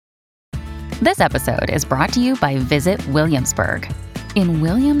This episode is brought to you by Visit Williamsburg. In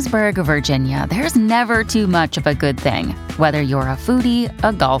Williamsburg, Virginia, there's never too much of a good thing. Whether you're a foodie,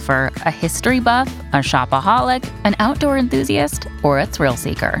 a golfer, a history buff, a shopaholic, an outdoor enthusiast, or a thrill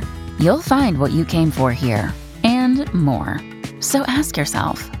seeker, you'll find what you came for here and more. So ask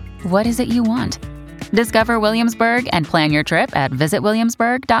yourself, what is it you want? Discover Williamsburg and plan your trip at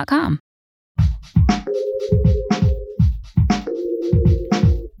visitwilliamsburg.com.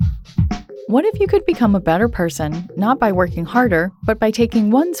 What if you could become a better person, not by working harder, but by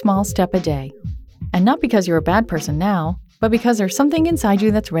taking one small step a day? And not because you're a bad person now, but because there's something inside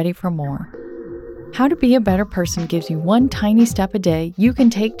you that's ready for more. How to Be a Better Person gives you one tiny step a day you can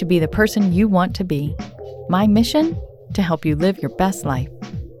take to be the person you want to be. My mission? To help you live your best life.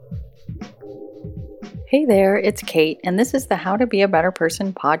 Hey there, it's Kate, and this is the How to Be a Better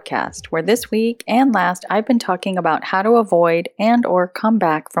Person podcast, where this week and last I've been talking about how to avoid and/or come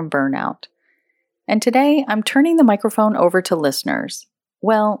back from burnout. And today, I'm turning the microphone over to listeners.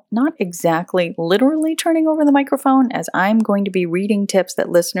 Well, not exactly literally turning over the microphone, as I'm going to be reading tips that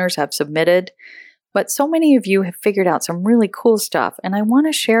listeners have submitted, but so many of you have figured out some really cool stuff, and I want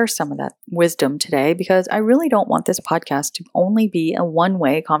to share some of that wisdom today because I really don't want this podcast to only be a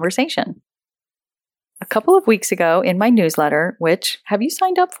one-way conversation. A couple of weeks ago in my newsletter, which have you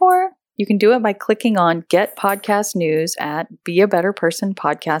signed up for? You can do it by clicking on Get Podcast News at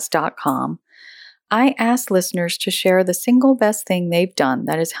beabetterpersonpodcast.com. I asked listeners to share the single best thing they've done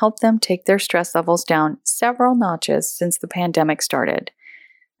that has helped them take their stress levels down several notches since the pandemic started.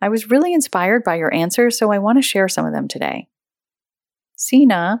 I was really inspired by your answers, so I want to share some of them today.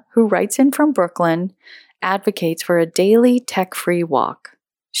 Sina, who writes in from Brooklyn, advocates for a daily tech-free walk.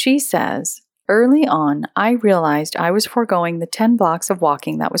 She says, early on, I realized I was foregoing the 10 blocks of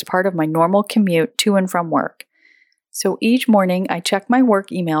walking that was part of my normal commute to and from work. So each morning, I check my work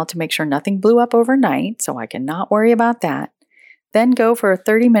email to make sure nothing blew up overnight, so I can not worry about that. Then go for a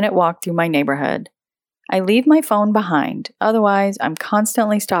 30-minute walk through my neighborhood. I leave my phone behind, otherwise I'm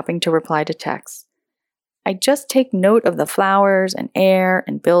constantly stopping to reply to texts. I just take note of the flowers and air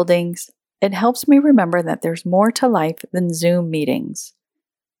and buildings. It helps me remember that there's more to life than Zoom meetings.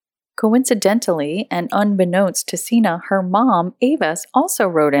 Coincidentally, and unbeknownst to Sina, her mom, Avis, also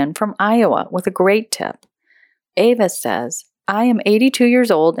wrote in from Iowa with a great tip. Avis says, I am 82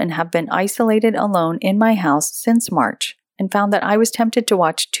 years old and have been isolated alone in my house since March and found that I was tempted to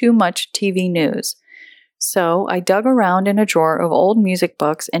watch too much TV news. So I dug around in a drawer of old music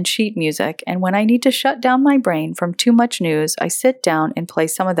books and sheet music, and when I need to shut down my brain from too much news, I sit down and play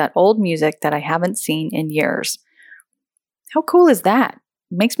some of that old music that I haven't seen in years. How cool is that?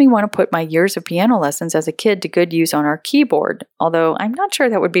 It makes me want to put my years of piano lessons as a kid to good use on our keyboard, although I'm not sure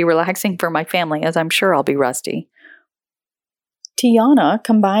that would be relaxing for my family, as I'm sure I'll be rusty. Tiana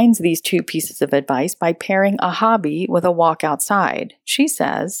combines these two pieces of advice by pairing a hobby with a walk outside. She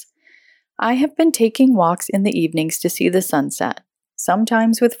says, I have been taking walks in the evenings to see the sunset,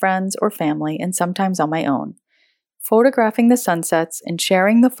 sometimes with friends or family and sometimes on my own. Photographing the sunsets and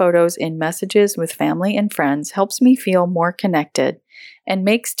sharing the photos in messages with family and friends helps me feel more connected and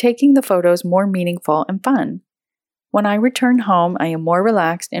makes taking the photos more meaningful and fun. When I return home, I am more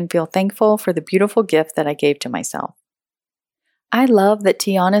relaxed and feel thankful for the beautiful gift that I gave to myself. I love that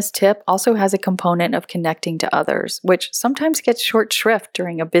Tiana's tip also has a component of connecting to others, which sometimes gets short shrift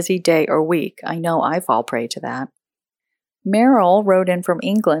during a busy day or week. I know I fall prey to that. Meryl wrote in from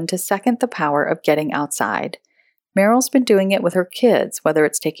England to second the power of getting outside. Meryl's been doing it with her kids, whether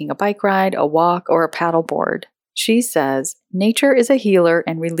it's taking a bike ride, a walk, or a paddleboard. She says, nature is a healer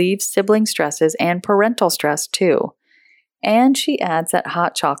and relieves sibling stresses and parental stress too. And she adds that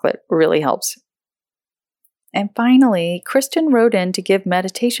hot chocolate really helps. And finally, Kristen wrote in to give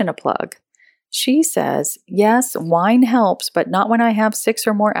meditation a plug. She says, yes, wine helps, but not when I have 6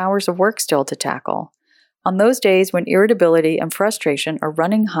 or more hours of work still to tackle. On those days when irritability and frustration are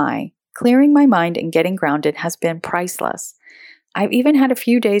running high, clearing my mind and getting grounded has been priceless. I've even had a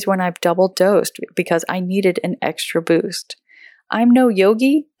few days when I've double dosed because I needed an extra boost. I'm no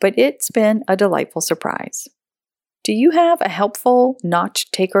yogi, but it's been a delightful surprise. Do you have a helpful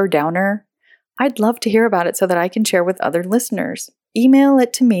notch taker downer? I'd love to hear about it so that I can share with other listeners. Email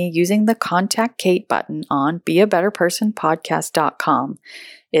it to me using the Contact Kate button on beabetterpersonpodcast.com.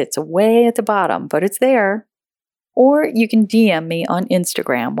 It's way at the bottom, but it's there. Or you can DM me on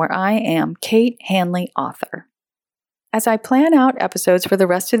Instagram, where I am Kate Hanley Author. As I plan out episodes for the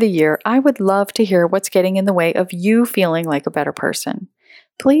rest of the year, I would love to hear what's getting in the way of you feeling like a better person.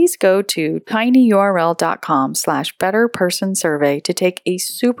 Please go to tinyurl.com/betterpersonsurvey to take a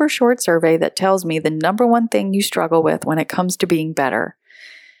super short survey that tells me the number one thing you struggle with when it comes to being better.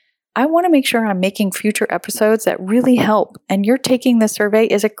 I want to make sure I'm making future episodes that really help, and your taking the survey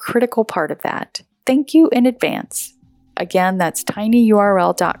is a critical part of that. Thank you in advance. Again, that's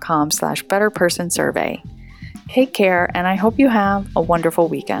tinyurl.com/betterpersonsurvey. Take care, and I hope you have a wonderful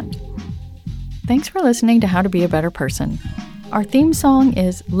weekend. Thanks for listening to How to Be a Better Person. Our theme song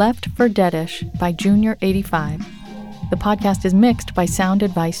is Left for Deadish by Junior85. The podcast is mixed by Sound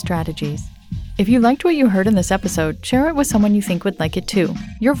Advice Strategies. If you liked what you heard in this episode, share it with someone you think would like it too.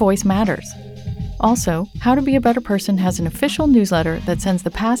 Your voice matters. Also, How to Be a Better Person has an official newsletter that sends the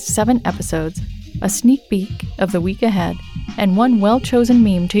past 7 episodes, a sneak peek of the week ahead, and one well-chosen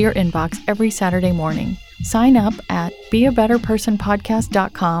meme to your inbox every Saturday morning. Sign up at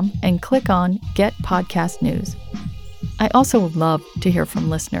beabetterpersonpodcast.com and click on Get Podcast News. I also love to hear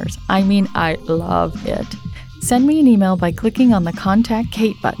from listeners. I love it. Send me an email by clicking on the Contact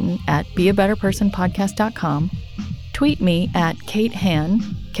Kate button at beabetterpersonpodcast.com, tweet me at KateHan,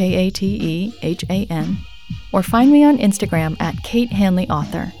 KateHan, or find me on Instagram at Kate Hanley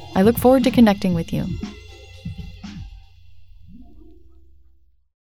Author. I look forward to connecting with you.